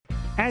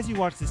As you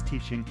watch this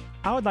teaching,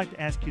 I would like to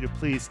ask you to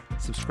please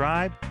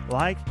subscribe,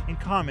 like, and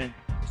comment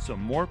so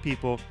more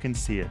people can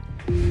see it.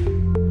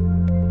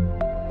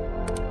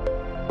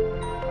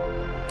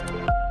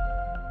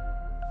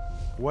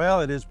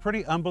 Well, it is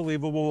pretty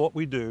unbelievable what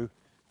we do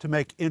to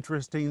make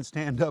interesting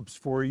stand-ups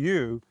for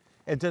you.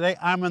 And today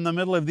I'm in the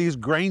middle of these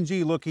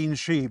grangy-looking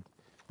sheep.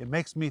 It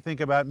makes me think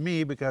about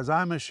me because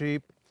I'm a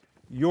sheep,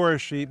 you're a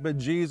sheep, but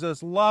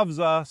Jesus loves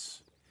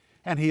us.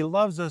 And He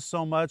loves us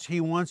so much,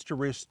 He wants to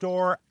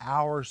restore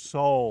our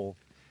soul.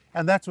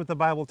 And that's what the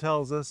Bible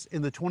tells us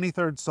in the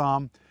 23rd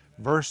Psalm,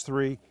 verse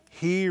 3,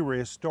 He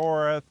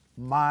restoreth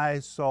my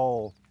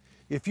soul.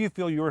 If you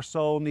feel your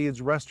soul needs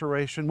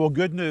restoration, well,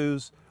 good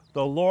news.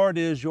 The Lord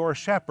is your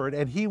shepherd,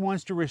 and He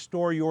wants to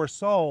restore your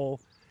soul,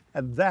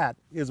 and that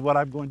is what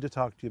I'm going to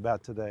talk to you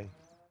about today.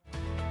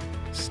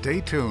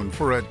 Stay tuned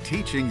for a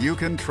teaching you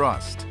can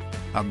trust,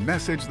 a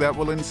message that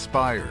will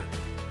inspire,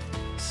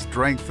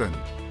 strengthen,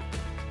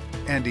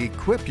 and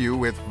equip you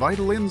with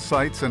vital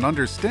insights and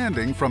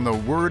understanding from the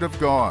Word of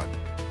God.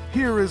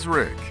 Here is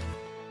Rick.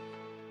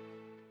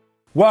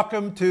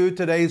 Welcome to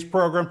today's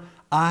program.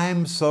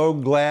 I'm so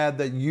glad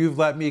that you've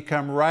let me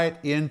come right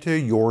into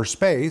your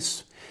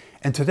space.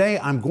 And today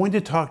I'm going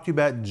to talk to you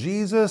about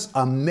Jesus'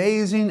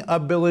 amazing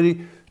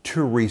ability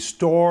to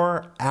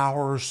restore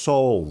our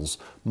souls.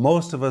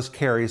 Most of us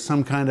carry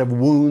some kind of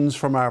wounds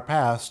from our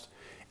past,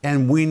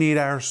 and we need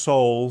our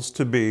souls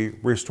to be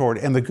restored.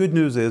 And the good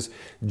news is,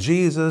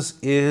 Jesus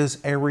is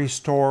a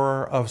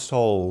restorer of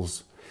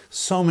souls.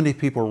 So many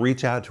people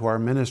reach out to our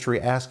ministry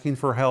asking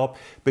for help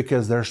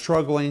because they're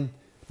struggling,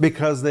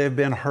 because they've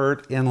been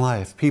hurt in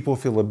life. People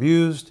feel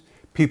abused,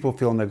 people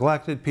feel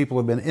neglected, people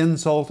have been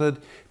insulted,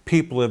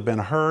 people have been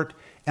hurt,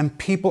 and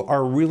people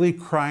are really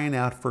crying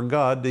out for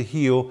God to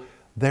heal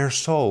their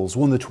souls.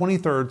 Well, in the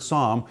 23rd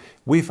Psalm,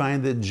 we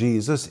find that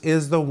Jesus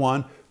is the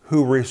one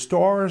who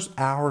restores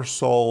our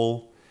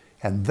soul,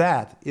 and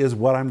that is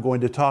what I'm going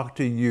to talk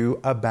to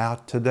you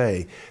about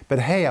today. But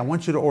hey, I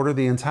want you to order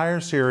the entire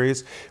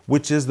series,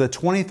 which is the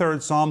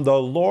 23rd Psalm, The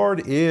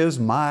Lord is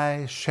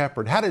my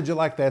shepherd. How did you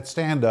like that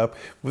stand-up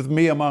with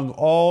me among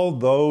all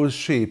those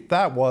sheep?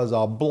 That was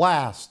a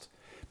blast.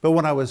 But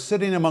when I was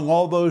sitting among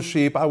all those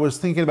sheep, I was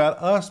thinking about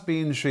us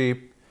being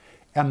sheep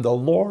and the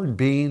Lord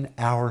being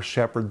our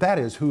shepherd. That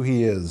is who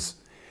He is.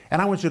 And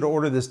I want you to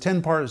order this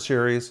 10-part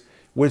series,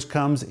 which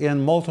comes in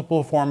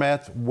multiple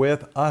formats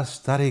with a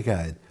study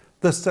guide.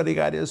 The study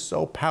guide is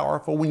so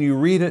powerful. When you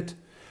read it,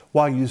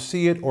 while you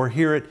see it or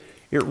hear it,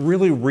 it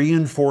really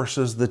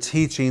reinforces the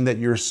teaching that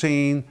you're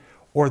seeing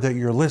or that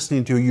you're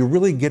listening to. You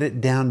really get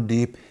it down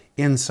deep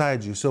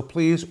inside you. So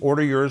please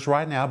order yours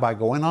right now by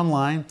going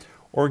online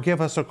or give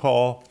us a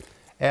call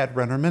at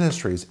Renner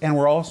Ministries. And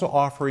we're also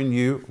offering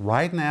you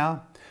right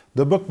now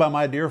the book by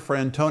my dear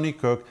friend Tony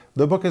Cook.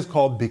 The book is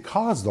called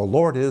Because the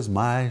Lord is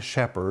My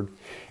Shepherd,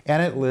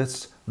 and it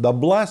lists the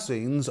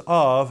blessings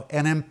of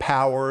an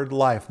empowered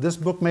life. This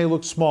book may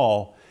look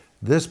small.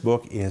 This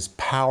book is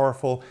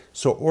powerful.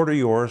 So order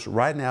yours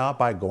right now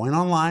by going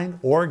online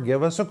or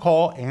give us a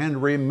call.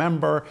 And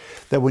remember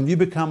that when you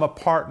become a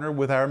partner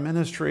with our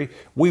ministry,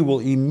 we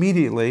will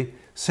immediately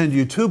send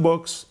you 2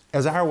 books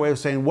as our way of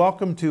saying,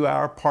 welcome to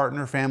our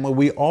partner family.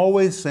 We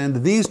always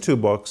send these 2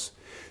 books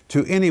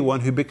to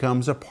anyone who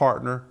becomes a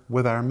partner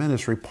with our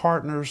ministry.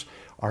 Partners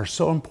are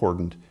so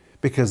important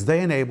because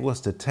they enable us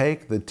to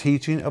take the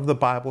teaching of the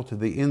Bible to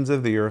the ends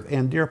of the earth.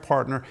 And dear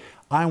partner,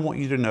 I want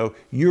you to know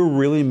you're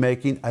really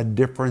making a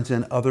difference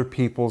in other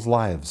people's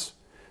lives.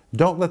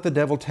 Don't let the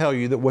devil tell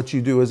you that what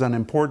you do is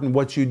unimportant.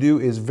 What you do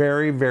is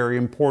very, very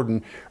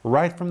important.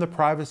 Right from the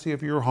privacy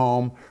of your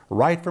home,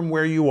 right from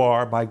where you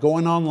are, by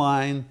going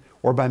online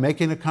or by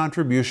making a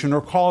contribution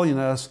or calling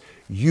us,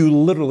 you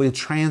literally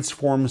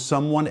transform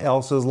someone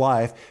else's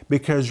life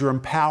because you're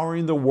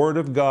empowering the Word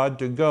of God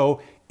to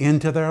go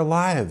into their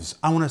lives.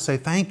 I want to say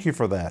thank you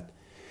for that.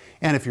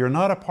 And if you're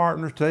not a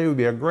partner, today would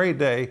be a great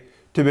day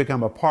to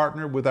become a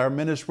partner with our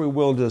ministry.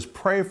 We'll just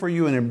pray for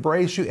you and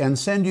embrace you and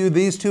send you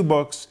these 2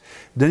 books,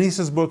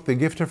 Denise's book, The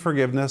Gift of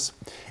Forgiveness,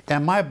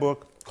 and my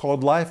book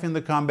called Life in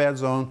the Combat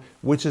Zone,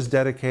 which is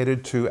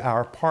dedicated to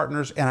our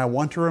partners. And I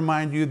want to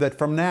remind you that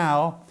from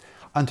now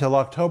until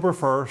October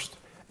 1st,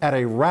 at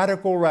a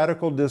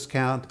radical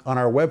discount on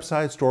our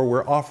website store,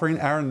 we're offering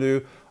our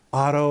new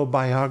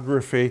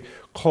autobiography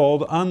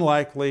called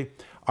Unlikely,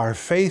 Our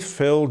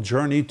Faith-Filled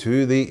Journey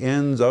to the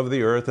Ends of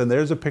the Earth. And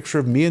there's a picture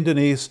of me and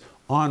Denise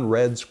on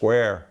Red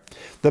Square.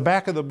 The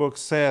back of the book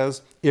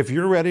says, if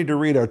you're ready to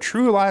read a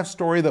true life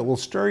story that will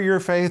stir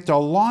your faith to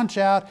launch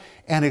out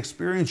and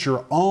experience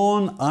your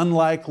own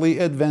unlikely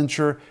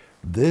adventure,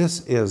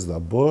 this is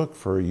the book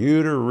for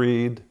you to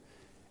read.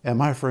 And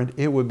my friend,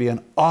 it would be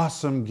an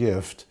awesome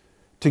gift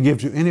to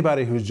give to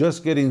anybody who's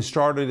just getting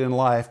started in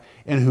life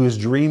and who's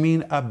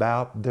dreaming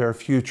about their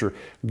future.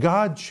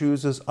 God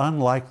chooses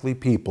unlikely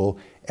people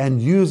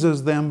and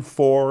uses them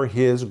for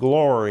His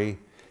glory.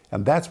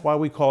 And that's why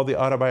we call the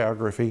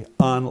autobiography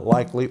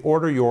Unlikely.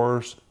 Order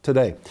yours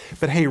today.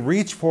 But hey,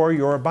 reach for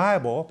your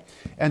Bible.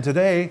 And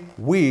today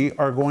we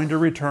are going to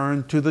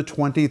return to the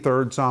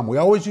 23rd Psalm. We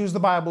always use the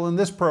Bible in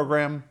this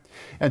program.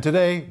 And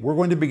today we're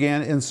going to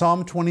begin in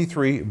Psalm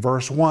 23,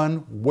 verse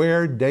 1,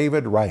 where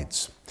David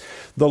writes,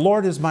 "The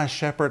Lord is my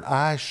shepherd,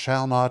 I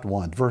shall not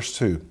want." Verse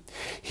 2,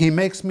 "He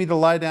makes me to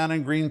lie down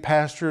in green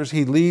pastures.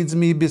 He leads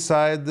me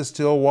beside the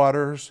still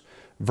waters."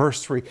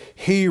 Verse 3,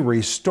 "He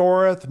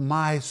restoreth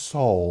my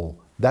soul."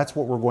 That's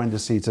what we're going to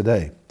see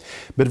today.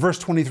 But verse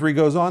 23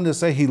 goes on to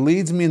say, "He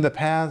leads me in the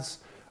paths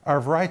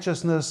of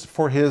righteousness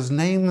for His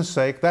name's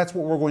sake." That's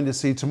what we're going to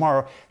see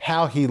tomorrow,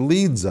 how He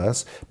leads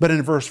us. But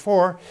in verse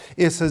 4,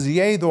 it says,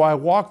 "Yea, though I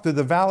walk through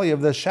the valley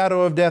of the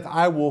shadow of death,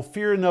 I will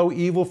fear no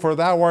evil, for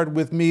Thou art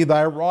with me.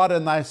 Thy rod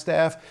and Thy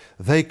staff,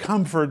 they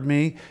comfort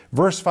me."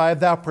 Verse 5,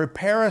 "Thou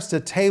preparest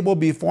a table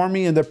before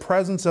me in the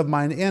presence of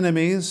mine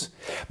enemies.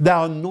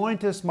 Thou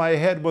anointest my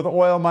head with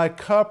oil, my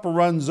cup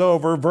runs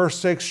over." Verse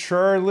 6,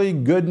 "Surely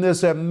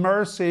goodness and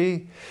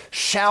mercy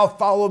shall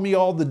follow me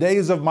all the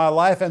days of my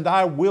life, and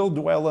I will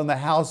dwell in the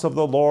house of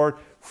the Lord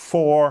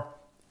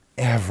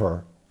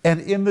forever." And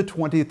in the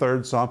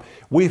 23rd Psalm,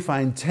 we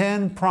find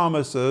 10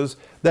 promises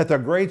that the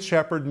great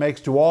shepherd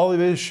makes to all of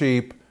his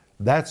sheep.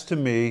 That's to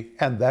me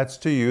and that's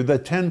to you. The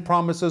 10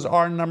 promises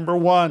are: number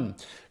 1,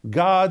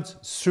 God's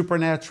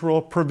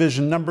supernatural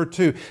provision. Number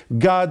 2,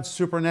 God's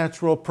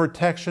supernatural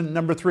protection.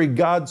 Number 3,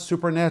 God's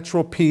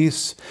supernatural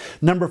peace.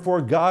 Number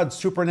 4, God's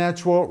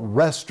supernatural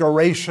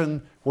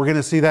restoration. We're going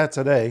to see that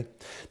today.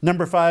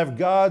 Number 5,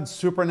 God's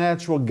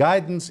supernatural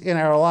guidance in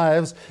our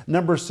lives.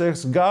 Number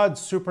 6,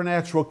 God's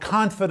supernatural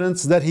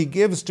confidence that He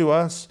gives to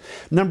us.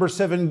 Number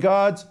 7,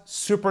 God's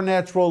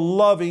supernatural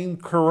loving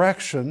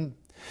correction.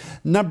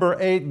 Number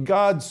 8,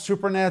 God's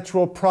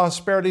supernatural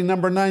prosperity.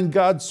 Number 9,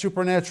 God's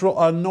supernatural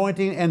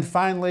anointing. And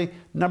finally,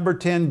 number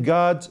 10,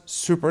 God's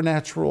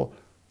supernatural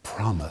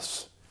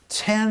promise.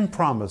 10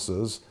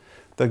 promises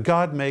that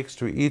God makes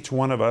to each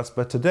one of us.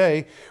 But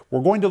today,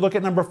 we're going to look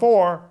at number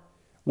 4,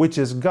 which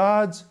is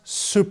God's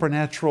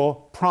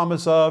supernatural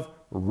promise of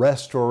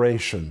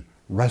restoration.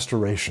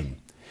 Restoration.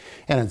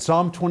 And in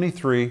Psalm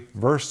 23,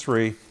 verse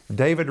 3,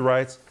 David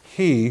writes,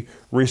 "He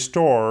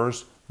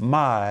restores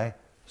my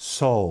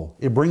soul."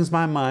 It brings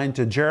my mind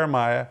to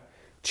Jeremiah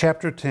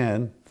chapter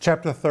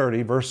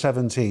 30, verse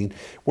 17,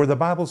 where the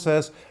Bible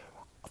says,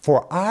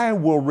 "For I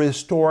will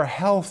restore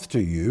health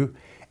to you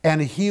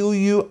and heal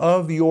you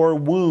of your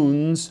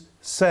wounds,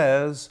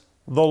 says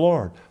the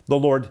Lord." The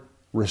Lord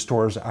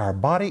restores our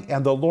body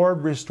and the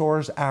Lord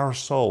restores our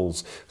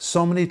souls.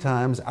 So many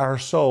times our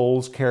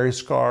souls carry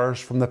scars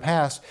from the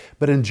past,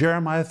 but in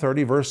Jeremiah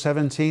 30, verse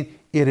 17,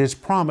 it is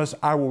promised,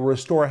 "I will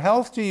restore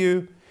health to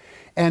you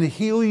and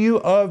heal you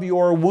of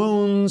your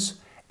wounds."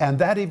 And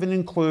that even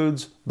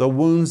includes the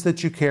wounds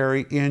that you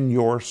carry in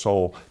your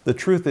soul. The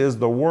truth is,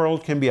 the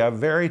world can be a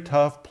very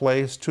tough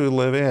place to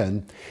live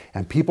in,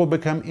 and people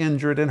become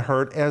injured and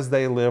hurt as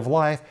they live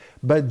life.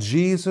 But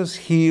Jesus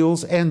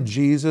heals and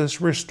Jesus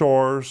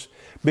restores,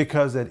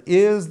 because it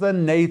is the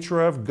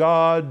nature of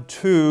God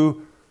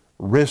to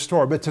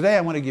restore. But today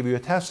I want to give you a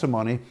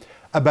testimony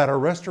about a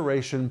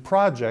restoration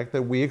project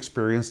that we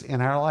experienced in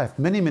our life.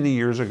 Many, many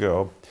years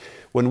ago,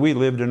 when we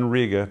lived in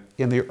Riga,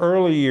 in the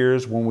early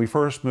years when we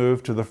first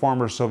moved to the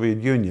former Soviet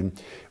Union,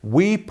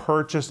 we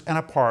purchased an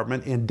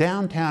apartment in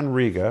downtown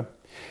Riga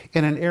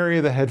in an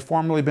area that had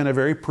formerly been a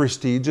very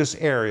prestigious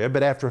area.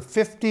 But after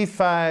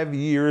 55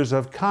 years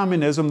of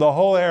communism, the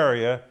whole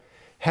area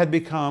had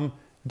become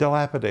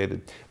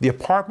dilapidated. The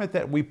apartment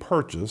that we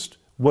purchased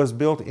was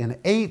built in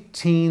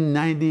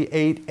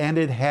 1898, and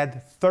it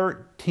had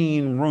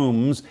 13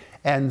 rooms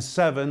and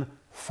 7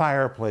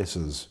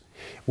 fireplaces.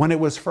 When it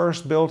was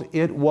first built,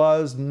 it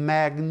was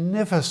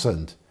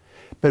magnificent.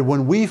 But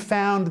when we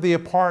found the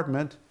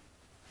apartment,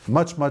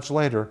 much, much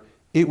later,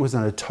 it was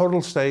in a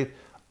total state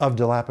of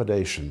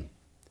dilapidation.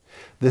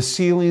 The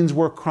ceilings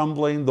were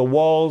crumbling, the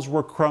walls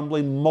were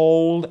crumbling,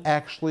 mold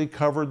actually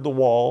covered the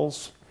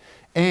walls,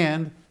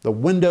 and the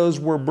windows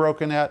were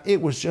broken out.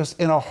 It was just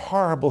in a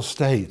horrible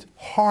state.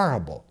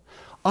 Horrible.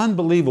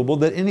 Unbelievable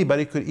that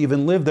anybody could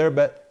even live there,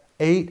 but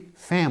 8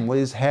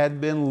 families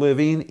had been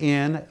living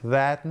in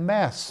that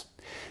mess.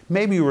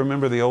 Maybe you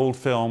remember the old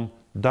film,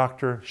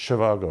 Dr.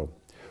 Zhivago.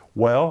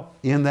 Well,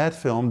 in that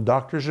film,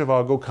 Dr.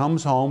 Zhivago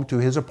comes home to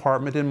his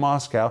apartment in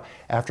Moscow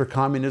after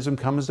communism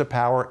comes to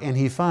power, and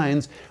he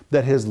finds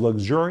that his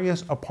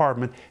luxurious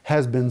apartment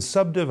has been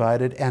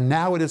subdivided and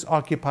now it is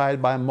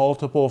occupied by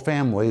multiple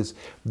families.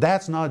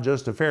 That's not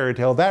just a fairy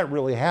tale. That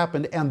really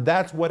happened, and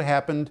that's what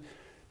happened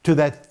to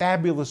that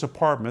fabulous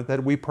apartment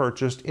that we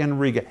purchased in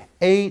Riga.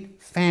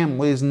 8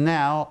 families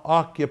now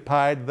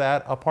occupied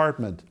that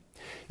apartment.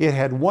 It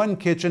had 1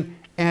 kitchen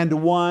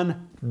and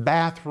 1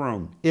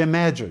 bathroom.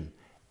 Imagine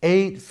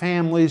 8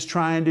 families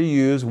trying to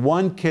use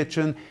 1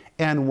 kitchen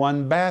and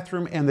 1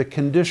 bathroom, and the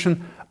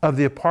condition of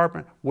the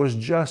apartment was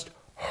just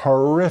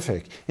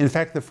horrific. In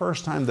fact, the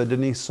first time that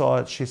Denise saw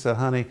it, she said,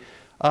 "Honey,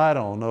 I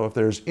don't know if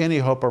there's any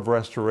hope of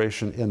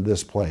restoration in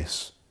this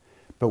place."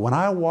 But when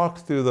I walked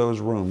through those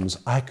rooms,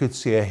 I could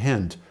see a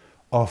hint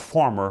of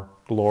former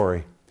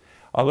glory.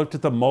 I looked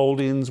at the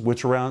moldings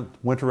which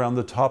went around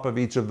the top of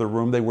each of the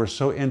room. They were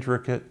so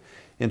intricate.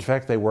 In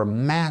fact, they were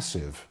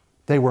massive.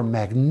 They were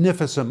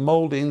magnificent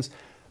moldings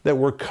that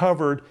were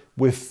covered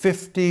with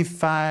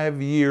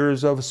 55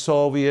 years of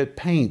Soviet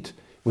paint. It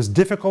was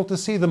difficult to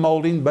see the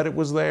molding, but it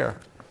was there.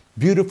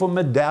 Beautiful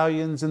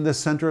medallions in the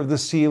center of the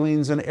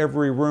ceilings in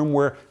every room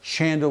where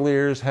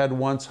chandeliers had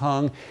once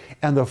hung.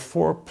 And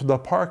the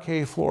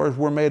parquet floors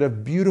were made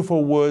of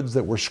beautiful woods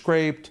that were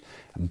scraped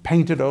and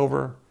painted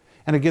over.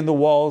 And again, the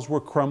walls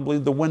were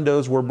crumbling, the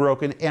windows were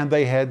broken, and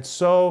they had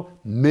so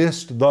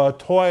missed the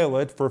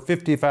toilet for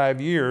 55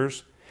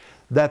 years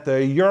that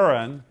the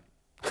urine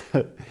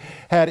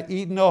had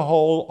eaten a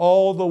hole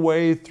all the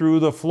way through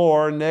the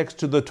floor next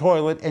to the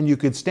toilet, and you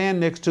could stand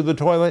next to the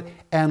toilet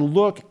and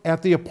look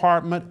at the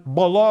apartment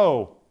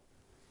below.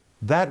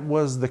 That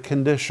was the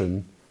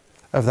condition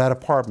of that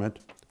apartment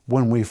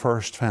when we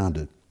first found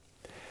it.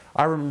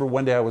 I remember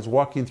one day I was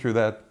walking through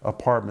that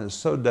apartment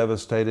so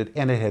devastated,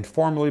 and it had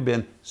formerly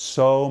been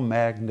so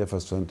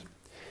magnificent.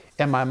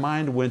 And my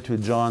mind went to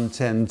John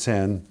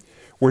 10:10,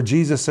 where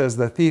Jesus says,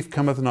 "The thief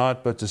cometh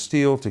not but to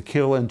steal, to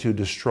kill, and to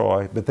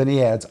destroy." But then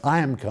he adds, "I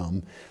am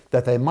come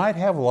that they might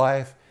have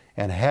life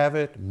and have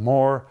it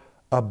more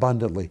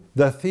abundantly."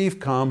 The thief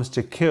comes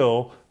to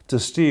kill, to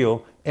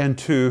steal, and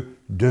to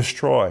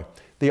destroy.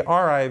 The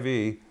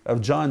RIV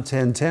of John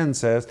 10:10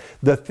 says,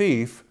 "The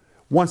thief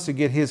wants to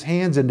get his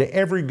hands into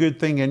every good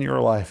thing in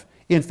your life.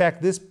 In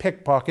fact, this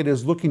pickpocket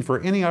is looking for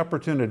any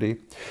opportunity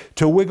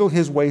to wiggle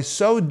his way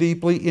so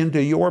deeply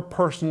into your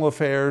personal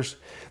affairs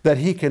that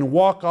he can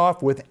walk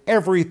off with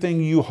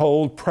everything you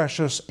hold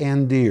precious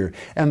and dear.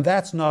 And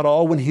that's not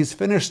all. When he's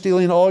finished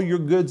stealing all your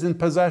goods and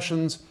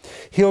possessions,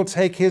 he'll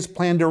take his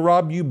plan to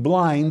rob you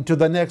blind to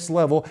the next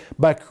level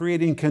by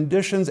creating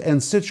conditions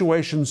and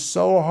situations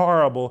so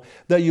horrible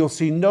that you'll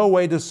see no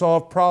way to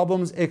solve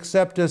problems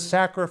except to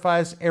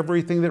sacrifice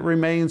everything that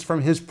remains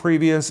from his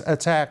previous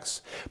attacks.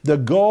 The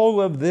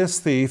goal of this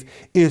thief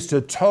is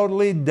to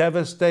totally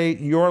devastate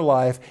your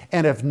life,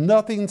 and if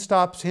nothing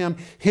stops him,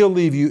 he'll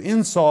leave you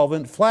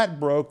insolvent,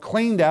 flat broke,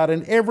 cleaned out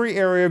in every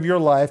area of your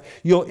life.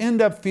 You'll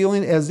end up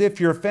feeling as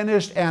if you're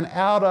finished and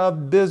out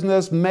of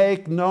business.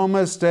 Make no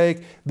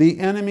mistake,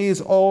 the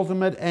enemy's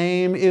ultimate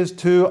aim is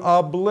to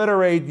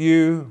obliterate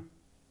you.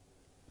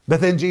 But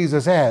then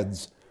Jesus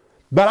adds,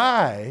 "But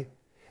I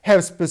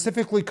have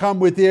specifically come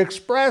with the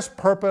express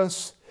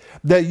purpose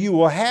that you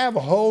will have,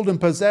 hold,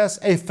 and possess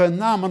a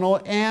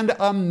phenomenal and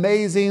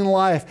amazing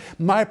life.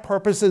 My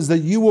purpose is that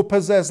you will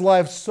possess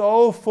life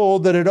so full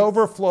that it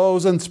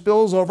overflows and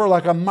spills over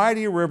like a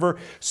mighty river,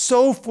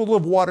 so full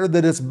of water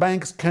that its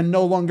banks can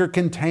no longer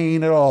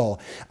contain it all."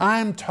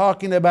 I'm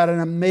talking about an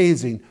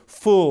amazing,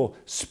 full,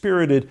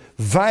 spirited,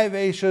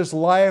 vivacious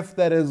life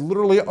that is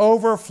literally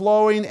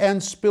overflowing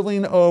and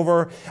spilling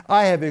over.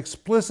 I have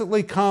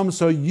explicitly come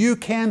so you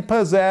can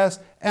possess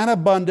an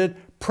abundant,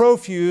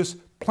 profuse,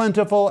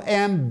 plentiful,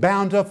 and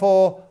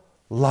bountiful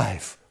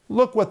life.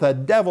 Look what the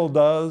devil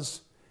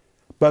does,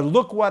 but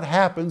look what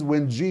happens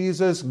when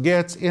Jesus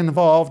gets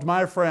involved.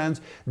 My friends,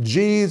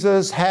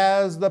 Jesus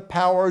has the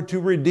power to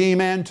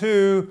redeem and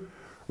to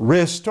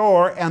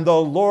restore, and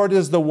the Lord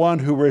is the one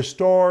who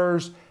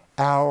restores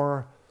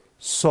our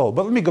soul.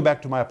 But let me go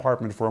back to my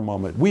apartment for a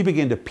moment. We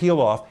begin to peel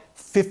off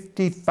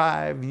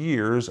 55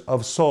 years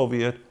of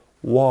Soviet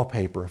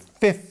wallpaper.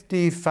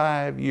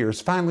 55 years.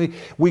 Finally,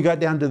 we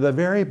got down to the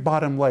very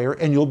bottom layer,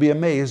 and you'll be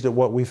amazed at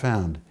what we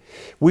found.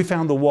 We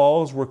found the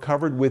walls were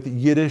covered with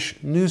Yiddish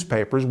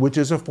newspapers, which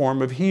is a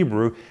form of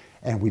Hebrew,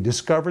 and we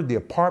discovered the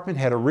apartment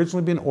had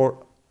originally been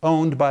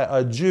owned by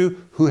a Jew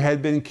who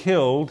had been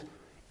killed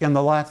in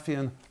the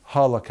Latvian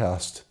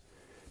Holocaust.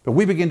 But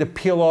we began to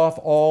peel off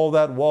all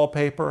that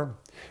wallpaper.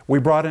 We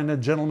brought in a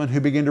gentleman who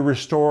began to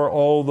restore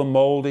all the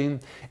molding,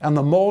 and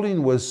the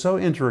molding was so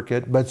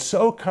intricate but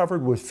so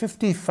covered with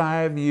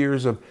 55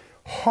 years of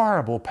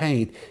horrible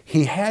paint,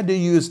 he had to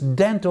use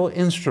dental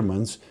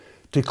instruments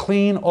to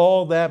clean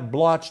all that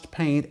blotched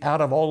paint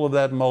out of all of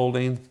that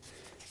molding.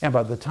 And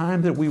by the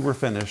time that we were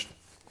finished,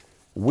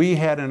 we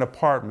had an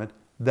apartment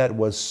that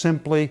was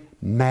simply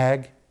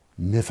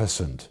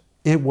magnificent.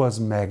 It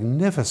was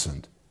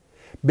magnificent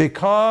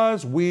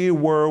because we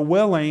were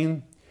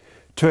willing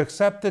to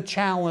accept the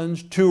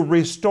challenge to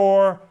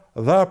restore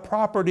the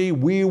property.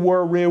 We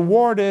were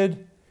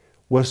rewarded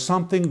with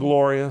something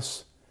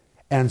glorious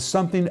and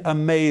something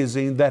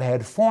amazing that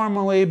had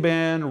formerly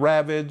been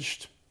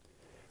ravaged,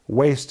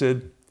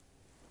 wasted,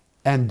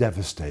 and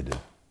devastated.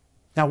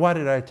 Now, why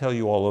did I tell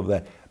you all of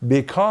that?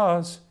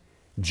 Because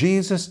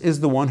Jesus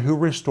is the one who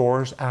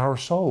restores our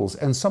souls,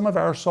 and some of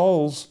our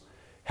souls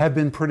have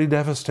been pretty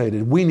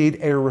devastated. We need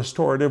a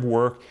restorative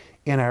work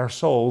in our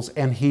souls,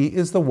 and He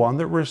is the one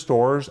that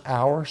restores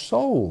our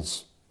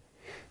souls.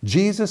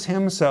 Jesus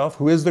Himself,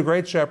 who is the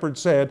great shepherd,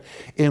 said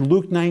in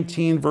Luke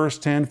 19, verse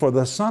 10, "For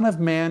the Son of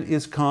Man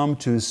is come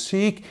to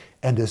seek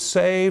and to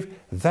save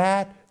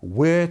that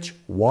which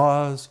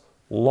was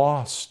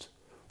lost."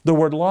 The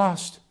word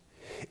lost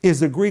is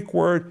the Greek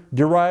word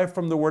derived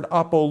from the word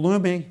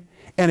apolumi,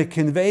 and it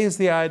conveys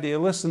the idea,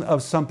 listen,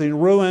 of something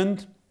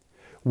ruined,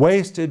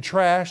 wasted,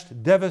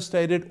 trashed,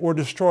 devastated, or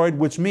destroyed,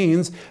 which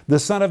means the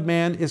Son of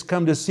Man is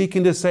come to seek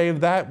and to save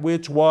that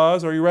which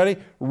was, are you ready?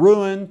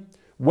 Ruined,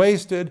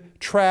 wasted,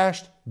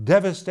 trashed,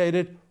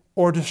 devastated,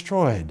 or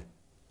destroyed.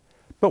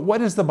 But what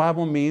does the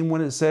Bible mean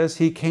when it says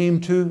He came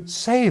to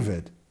save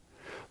it?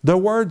 The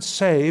word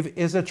save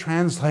is a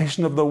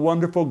translation of the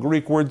wonderful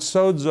Greek word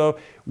sozo,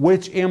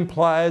 which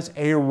implies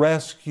a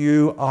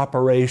rescue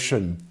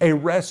operation. A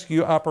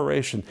rescue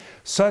operation,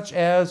 such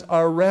as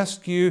a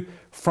rescue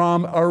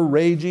from a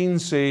raging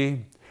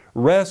sea,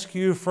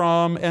 rescue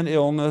from an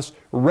illness,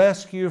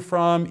 rescue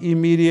from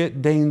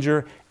immediate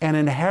danger. And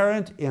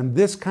inherent in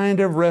this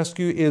kind of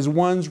rescue is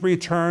one's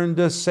return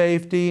to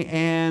safety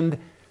and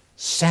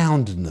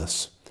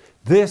soundness.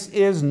 This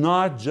is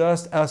not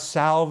just a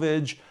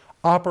salvage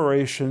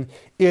operation.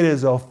 It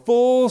is a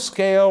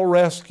full-scale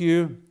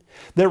rescue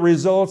that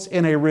results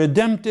in a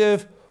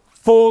redemptive,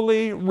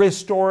 fully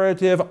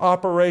restorative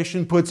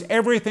operation, puts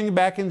everything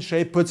back in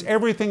shape, puts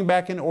everything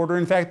back in order.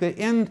 In fact, the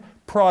end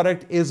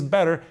product is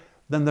better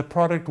than the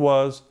product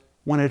was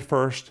when it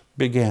first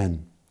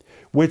began.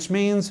 Which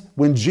means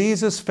when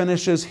Jesus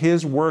finishes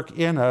His work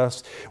in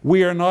us,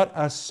 we are not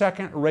a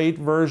second-rate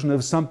version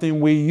of something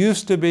we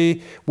used to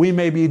be. We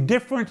may be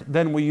different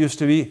than we used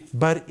to be,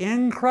 but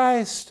in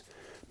Christ,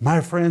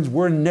 my friends,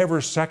 we're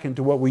never second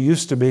to what we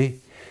used to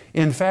be.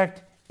 In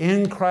fact,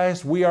 in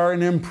Christ, we are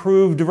an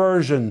improved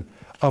version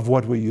of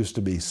what we used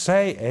to be.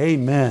 Say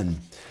amen.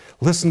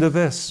 Listen to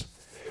this.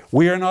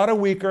 We are not a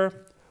weaker,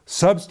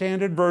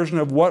 substandard version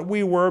of what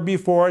we were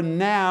before.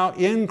 Now,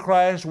 in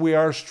Christ, we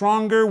are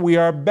stronger, we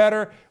are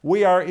better,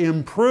 we are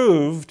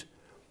improved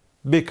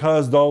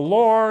because the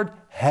Lord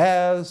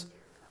has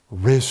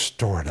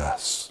restored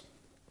us.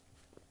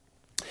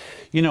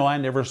 You know, I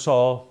never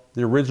saw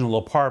the original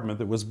apartment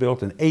that was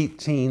built in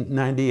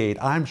 1898.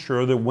 I'm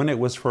sure that when it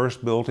was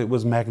first built, it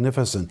was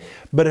magnificent.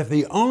 But if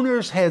the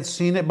owners had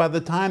seen it by the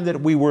time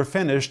that we were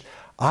finished,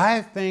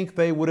 I think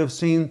they would have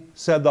said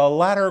the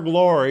latter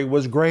glory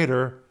was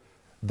greater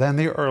than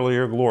the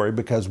earlier glory,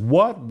 because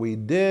what we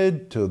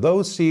did to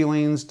those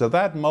ceilings, to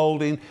that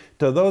molding,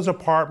 to those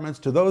apartments,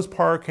 to those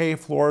parquet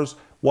floors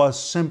was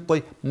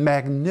simply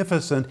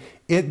magnificent.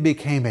 It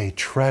became a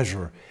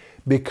treasure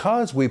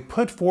because we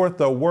put forth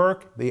the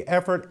work, the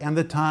effort, and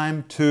the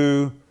time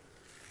to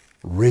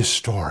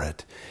restore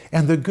it.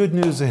 And the good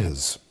news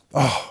is,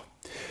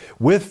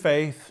 with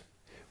faith,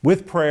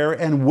 with prayer,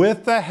 and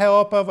with the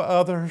help of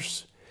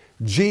others,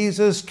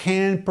 Jesus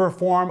can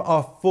perform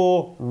a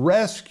full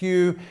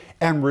rescue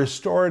and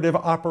restorative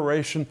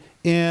operation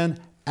in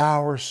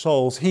our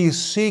souls.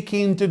 He's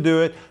seeking to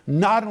do it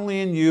not only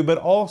in you, but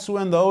also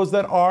in those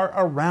that are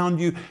around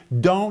you.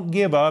 Don't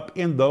give up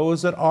in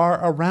those that are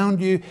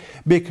around you,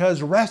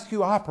 because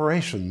rescue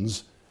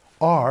operations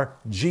are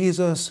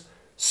Jesus'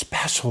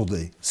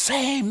 specialty.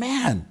 Say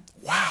amen.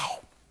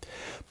 Wow.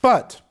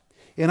 But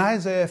in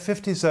Isaiah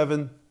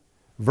 57,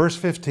 verse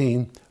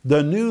 15,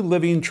 the New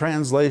Living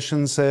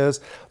Translation says,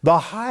 "The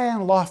high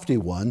and lofty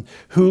one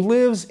who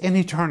lives in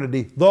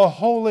eternity, the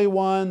Holy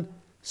One,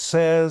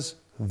 says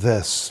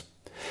this: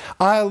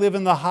 I live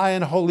in the high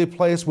and holy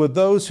place with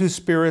those whose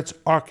spirits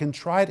are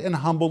contrite and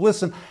humble."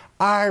 Listen,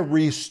 I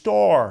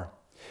restore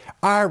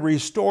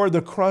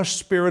the crushed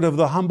spirit of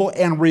the humble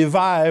and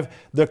revive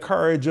the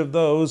courage of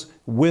those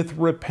with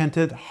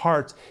repentant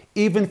hearts.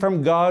 Even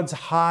from God's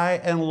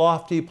high and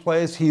lofty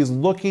place, He's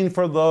looking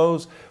for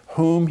those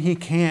whom He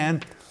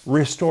can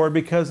restore,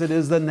 because it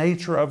is the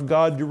nature of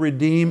God to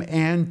redeem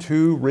and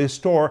to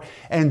restore.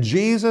 And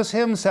Jesus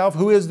Himself,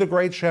 who is the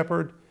great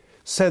shepherd,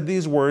 said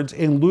these words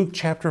in Luke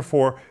chapter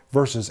 4,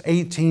 verses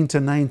 18 to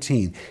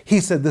 19. He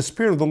said, "The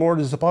Spirit of the Lord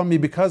is upon me,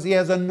 because He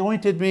has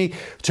anointed me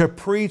to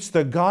preach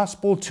the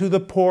gospel to the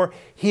poor.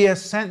 He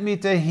has sent me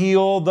to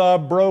heal the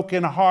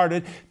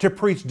brokenhearted, to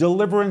preach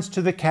deliverance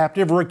to the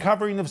captive,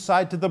 recovering of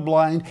sight to the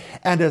blind,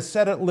 and to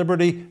set at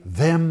liberty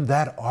them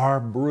that are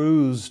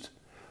bruised."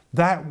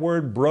 That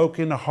word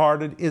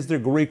broken-hearted is the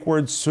Greek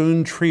word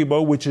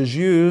suntribo, which is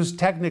used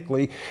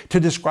technically to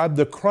describe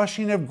the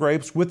crushing of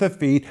grapes with the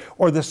feet,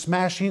 or the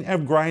smashing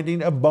and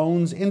grinding of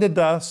bones into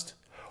dust.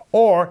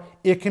 Or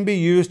it can be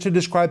used to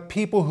describe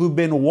people who've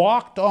been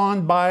walked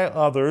on by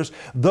others,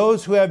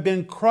 those who have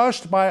been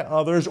crushed by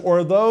others,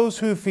 or those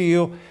who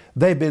feel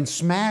they've been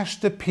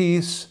smashed to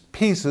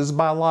pieces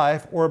by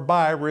life or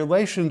by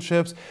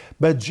relationships.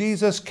 But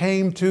Jesus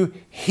came to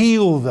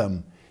heal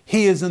them.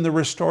 He is in the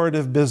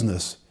restorative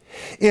business.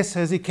 It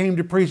says He came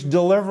to preach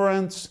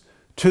deliverance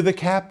to the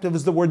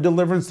captives. The word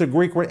deliverance, the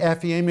Greek word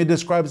aphiemi,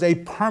 describes a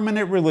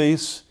permanent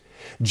release.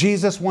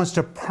 Jesus wants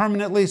to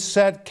permanently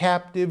set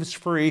captives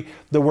free.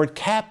 The word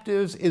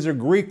captives is a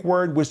Greek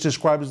word which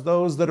describes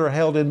those that are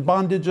held in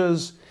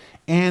bondages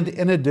and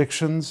in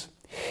addictions.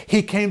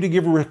 He came to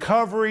give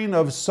recovering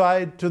of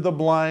sight to the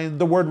blind.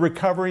 The word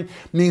recovering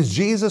means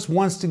Jesus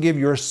wants to give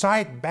your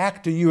sight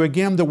back to you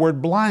again. The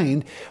word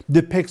blind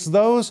depicts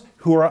those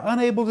who are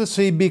unable to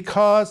see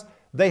because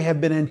they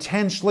have been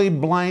intentionally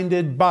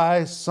blinded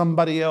by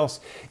somebody else.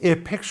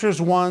 It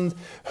pictures one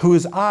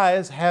whose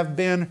eyes have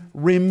been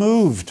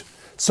removed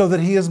so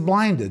that he is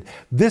blinded.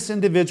 This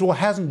individual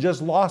hasn't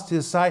just lost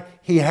his sight,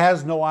 he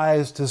has no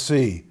eyes to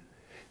see.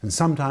 And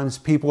sometimes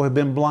people have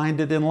been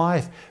blinded in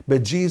life,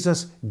 but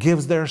Jesus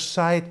gives their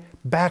sight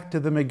back to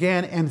them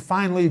again. And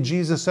finally,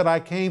 Jesus said, I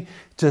came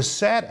to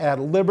set at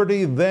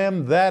liberty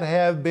them that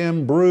have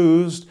been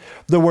bruised.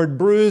 The word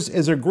bruised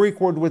is a Greek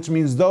word which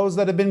means those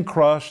that have been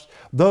crushed,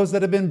 those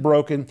that have been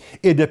broken.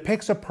 It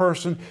depicts a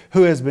person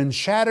who has been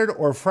shattered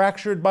or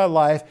fractured by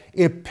life.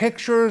 It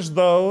pictures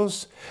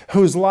those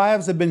whose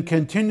lives have been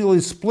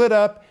continually split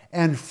up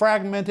and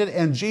fragmented,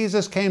 and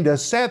Jesus came to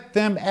set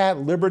them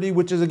at liberty,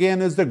 which is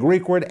again is the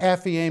Greek word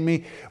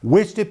aphiemi,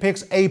 which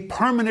depicts a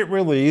permanent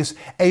release,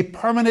 a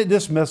permanent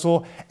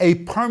dismissal, a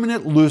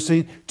permanent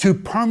loosing, to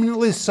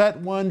permanently set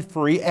one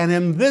free. And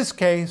in this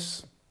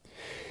case,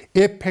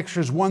 it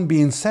pictures one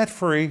being set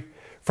free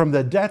from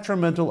the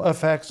detrimental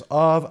effects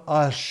of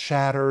a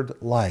shattered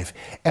life.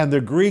 And the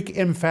Greek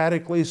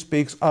emphatically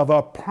speaks of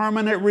a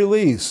permanent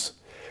release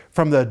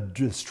from the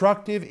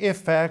destructive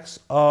effects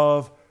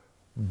of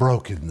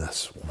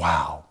brokenness.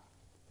 Wow.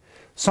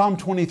 Psalm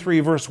 23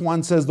 verse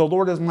 1 says, the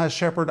Lord is my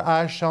shepherd,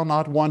 I shall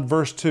not want.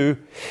 Verse 2,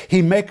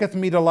 He maketh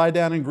me to lie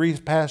down in green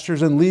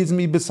pastures and leads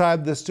me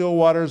beside the still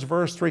waters.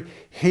 Verse 3,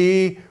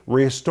 He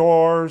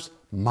restores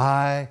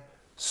my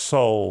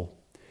soul.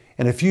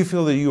 And if you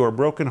feel that you are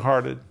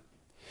brokenhearted,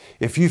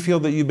 if you feel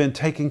that you've been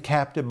taken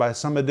captive by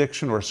some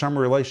addiction or some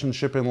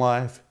relationship in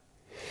life,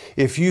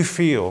 if you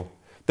feel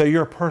that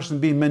you're a person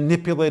being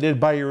manipulated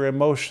by your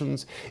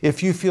emotions,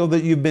 if you feel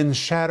that you've been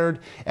shattered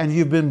and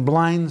you've been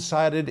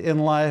blindsided in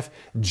life,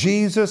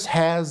 Jesus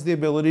has the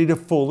ability to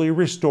fully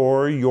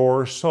restore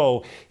your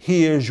soul.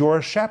 He is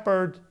your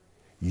shepherd,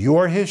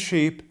 you're His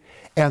sheep,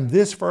 and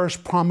this verse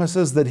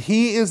promises that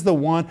He is the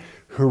one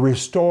who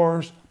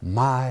restores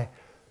my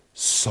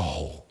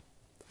soul.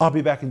 I'll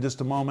be back in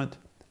just a moment,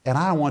 and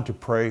I want to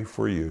pray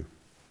for you.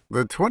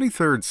 The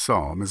 23rd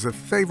Psalm is a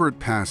favorite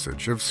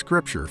passage of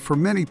Scripture for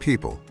many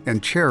people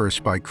and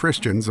cherished by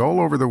Christians all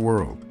over the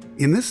world.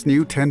 In this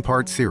new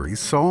 10-part series,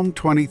 Psalm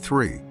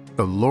 23,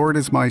 The Lord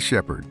is My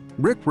Shepherd,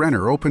 Rick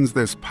Renner opens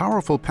this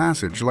powerful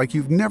passage like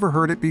you've never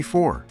heard it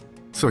before,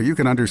 so you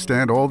can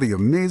understand all the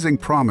amazing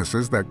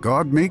promises that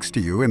God makes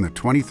to you in the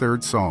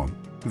 23rd Psalm.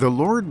 The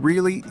Lord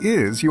really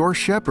is your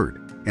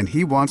shepherd, and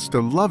He wants to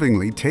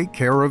lovingly take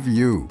care of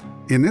you.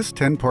 In this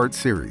 10-part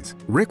series,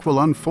 Rick will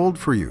unfold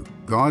for you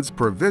God's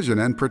provision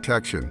and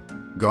protection,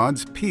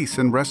 God's peace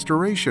and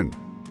restoration,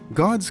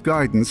 God's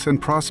guidance and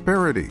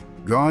prosperity,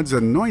 God's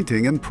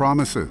anointing and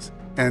promises,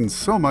 and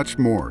so much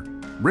more.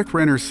 Rick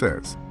Renner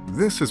says,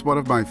 this is one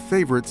of my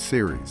favorite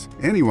series.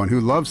 Anyone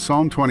who loves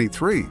Psalm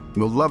 23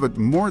 will love it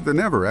more than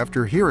ever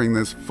after hearing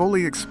this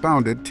fully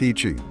expounded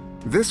teaching.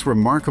 This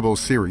remarkable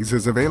series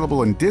is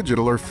available in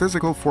digital or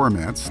physical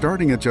formats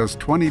starting at just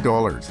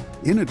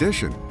 $20. In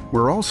addition,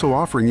 we're also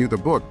offering you the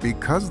book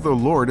Because the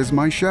Lord is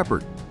My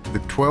Shepherd, the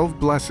 12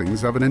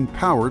 blessings of an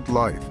empowered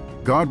life.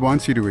 God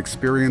wants you to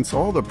experience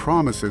all the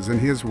promises in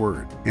His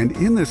Word. And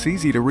in this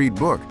easy-to-read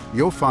book,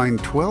 you'll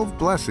find 12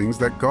 blessings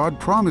that God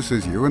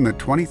promises you in the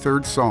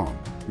 23rd Psalm.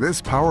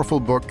 This powerful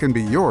book can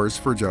be yours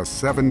for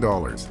just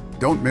 $7.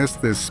 Don't miss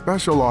this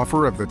special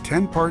offer of the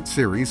 10-part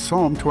series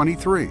Psalm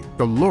 23,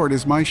 The Lord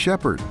is My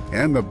Shepherd,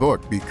 and the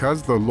book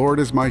Because the Lord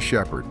is My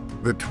Shepherd,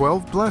 the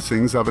 12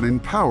 blessings of an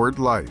empowered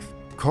life.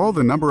 Call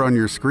the number on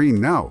your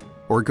screen now,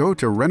 or go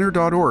to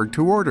renner.org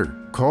to order.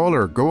 Call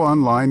or go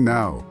online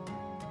now.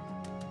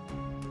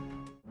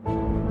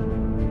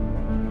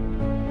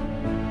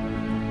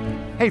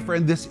 Hey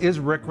friend, this is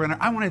Rick Renner.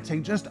 I want to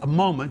take just a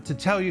moment to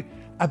tell you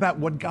about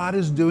what God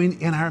is doing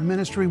in our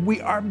ministry.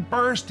 We are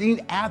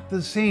bursting at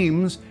the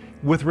seams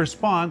with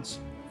response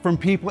from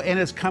people, and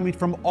it's coming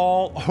from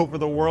all over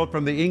the world,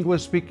 from the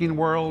English-speaking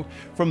world,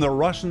 from the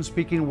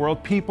Russian-speaking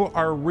world. People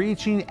are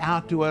reaching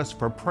out to us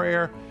for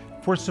prayer,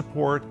 for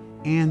support,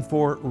 and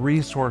for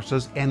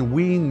resources, and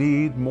we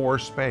need more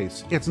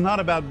space. It's not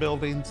about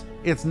buildings.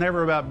 It's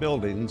never about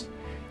buildings.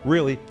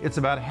 Really, it's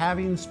about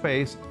having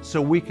space so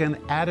we can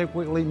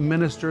adequately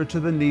minister to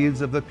the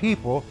needs of the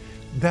people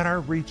that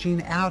are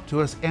reaching out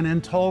to us. And in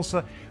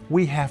Tulsa,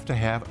 we have to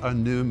have a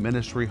new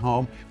ministry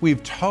home.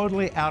 We've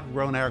totally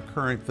outgrown our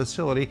current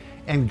facility,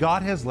 and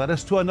God has led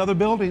us to another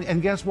building.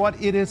 And guess what?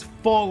 It is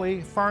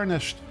fully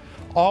furnished.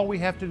 All we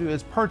have to do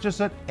is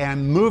purchase it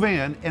and move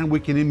in, and we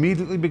can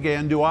immediately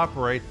begin to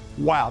operate.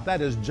 Wow,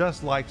 that is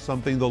just like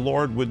something the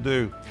Lord would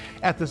do.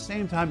 At the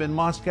same time, in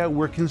Moscow,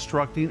 we're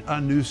constructing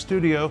a new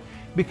studio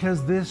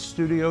because this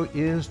studio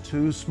is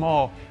too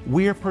small.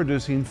 We are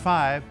producing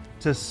 5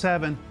 to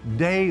 7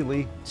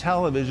 daily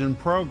television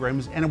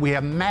programs, and we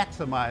have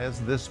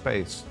maximized this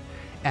space.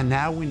 And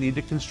now we need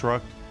to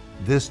construct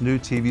this new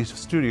TV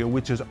studio,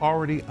 which is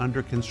already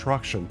under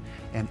construction.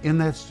 And in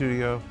that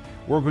studio,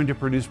 we're going to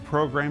produce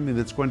programming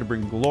that's going to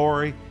bring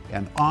glory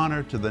and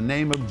honor to the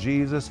name of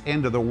Jesus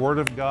and to the Word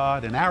of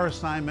God. And our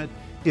assignment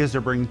is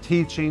to bring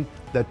teaching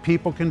that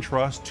people can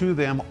trust to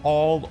them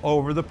all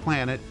over the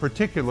planet,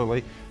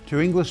 particularly to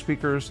English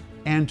speakers,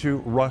 and to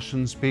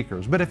Russian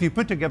speakers. But if you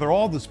put together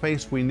all the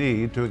space we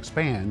need to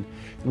expand,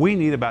 we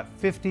need about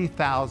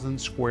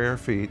 50,000 square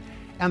feet.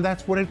 And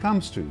that's what it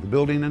comes to. The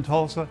building in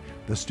Tulsa,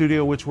 the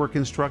studio which we're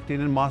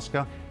constructing in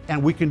Moscow,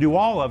 and we can do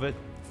all of it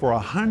for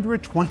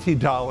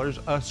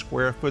 $120 a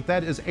square foot.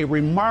 That is a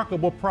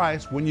remarkable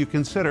price when you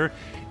consider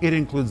it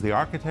includes the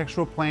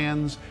architectural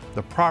plans,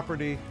 the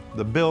property,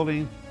 the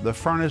building, the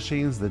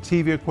furnishings, the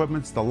TV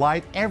equipment, the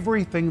light,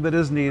 everything that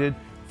is needed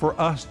for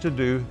us to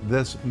do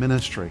this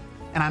ministry.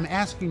 And I'm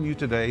asking you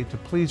today to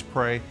please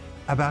pray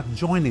about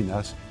joining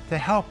us to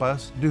help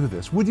us do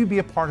this. Would you be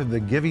a part of the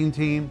giving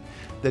team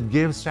that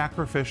gives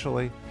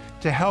sacrificially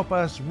to help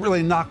us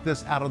really knock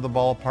this out of the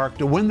ballpark,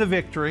 to win the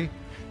victory,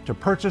 to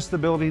purchase the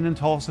building in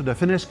Tulsa, to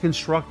finish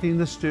constructing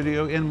the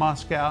studio in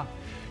Moscow?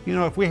 You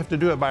know, if we have to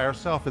do it by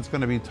ourselves, it's going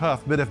to be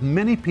tough. But if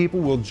many people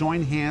will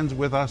join hands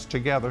with us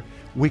together,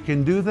 we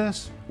can do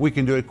this, we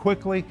can do it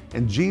quickly,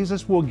 and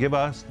Jesus will give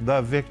us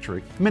the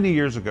victory. Many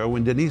years ago,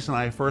 when Denise and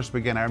I first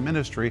began our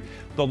ministry,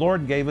 the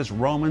Lord gave us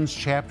Romans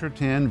chapter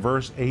 10,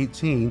 verse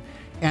 18,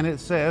 and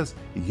it says,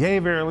 "Yea,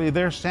 verily,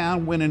 their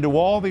sound went into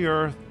all the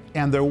earth,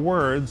 and their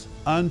words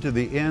unto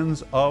the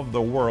ends of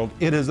the world."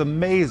 It is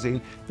amazing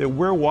that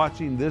we're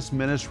watching this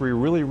ministry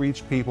really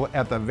reach people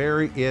at the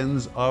very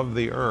ends of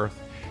the earth.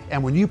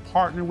 And when you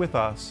partner with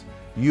us,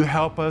 you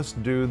help us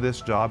do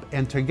this job,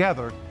 and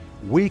together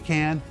we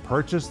can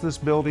purchase this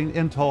building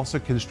in Tulsa,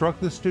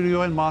 construct the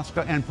studio in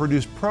Moscow, and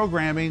produce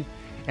programming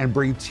and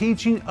bring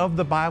teaching of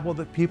the Bible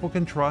that people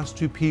can trust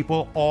to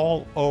people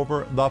all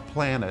over the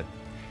planet.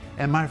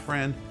 And my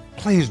friend,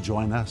 please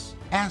join us.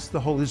 Ask the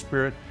Holy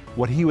Spirit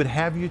what He would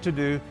have you to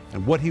do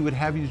and what He would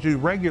have you to do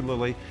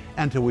regularly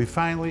until we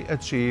finally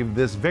achieve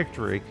this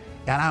victory.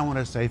 And I want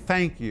to say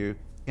thank you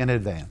in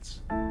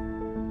advance.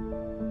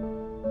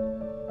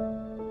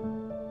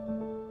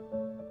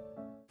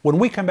 When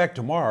we come back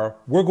tomorrow,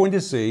 we're going to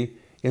see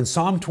in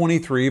Psalm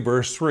 23,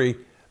 verse 3,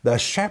 the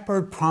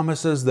shepherd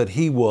promises that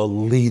He will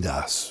lead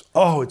us.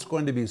 Oh, it's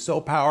going to be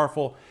so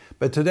powerful.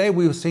 But today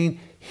we've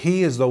seen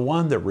He is the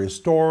one that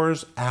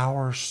restores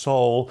our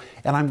soul.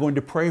 And I'm going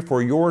to pray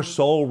for your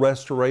soul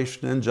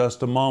restoration in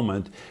just a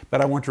moment.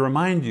 But I want to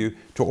remind you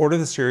to order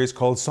the series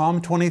called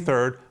Psalm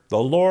 23, The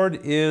Lord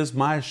is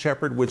My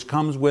Shepherd, which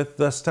comes with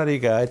the study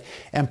guide.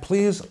 And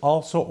please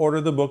also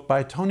order the book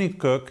by Tony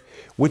Cook,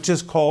 which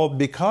is called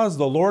Because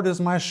the Lord is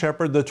My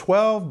Shepherd, the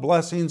 12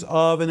 Blessings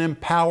of an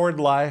Empowered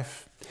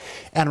Life.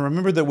 And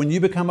remember that when you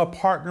become a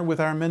partner with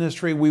our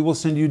ministry, we will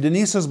send you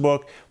Denise's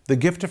book, The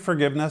Gift of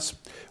Forgiveness.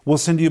 We'll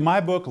send you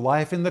my book,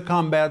 Life in the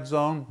Combat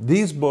Zone.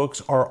 These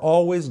books are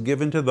always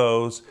given to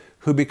those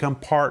who become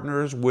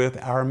partners with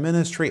our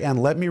ministry.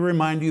 And let me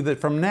remind you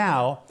that from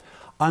now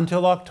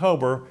until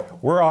October,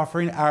 we're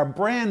offering our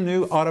brand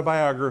new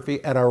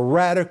autobiography at a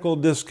radical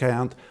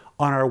discount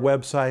on our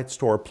website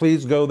store.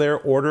 Please go there,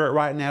 order it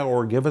right now,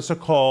 or give us a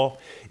call.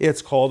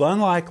 It's called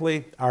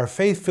Unlikely, Our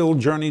Faith-Filled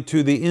Journey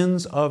to the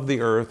Ends of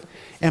the Earth.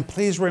 And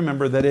please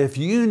remember that if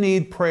you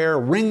need prayer,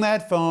 ring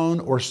that phone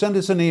or send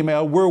us an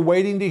email. We're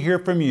waiting to hear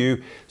from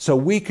you so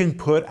we can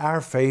put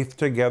our faith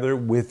together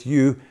with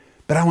you.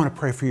 But I want to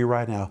pray for you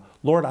right now.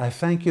 Lord, I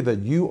thank you that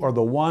you are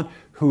the one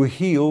who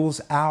heals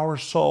our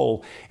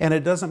soul. And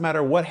it doesn't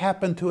matter what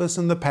happened to us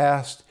in the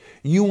past.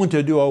 You want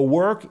to do a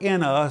work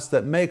in us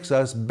that makes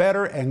us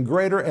better and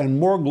greater and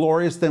more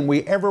glorious than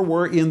we ever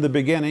were in the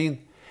beginning.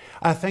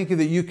 I thank you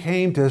that you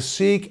came to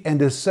seek and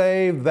to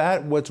save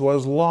that which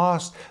was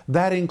lost.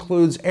 That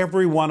includes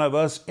every one of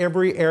us,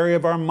 every area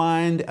of our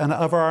mind and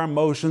of our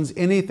emotions,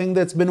 anything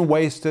that's been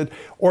wasted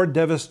or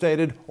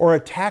devastated or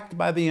attacked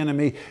by the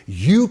enemy.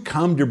 You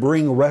come to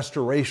bring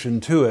restoration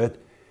to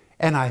it.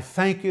 And I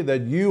thank you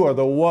that you are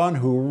the one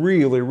who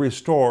really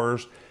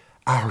restores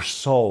our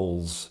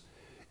souls.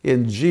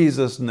 In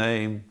Jesus'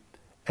 name,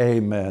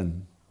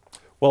 amen.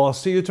 Well, I'll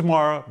see you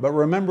tomorrow, but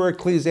remember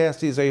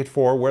Ecclesiastes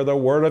 8:4, where the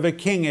word of a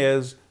king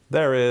is,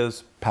 there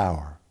is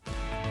power.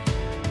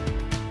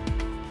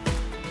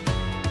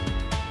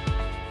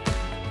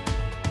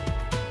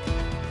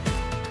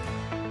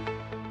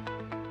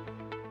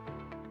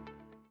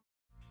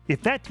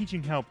 If that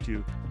teaching helped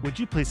you, would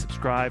you please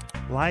subscribe,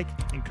 like,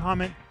 and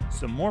comment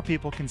so more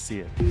people can see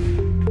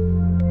it?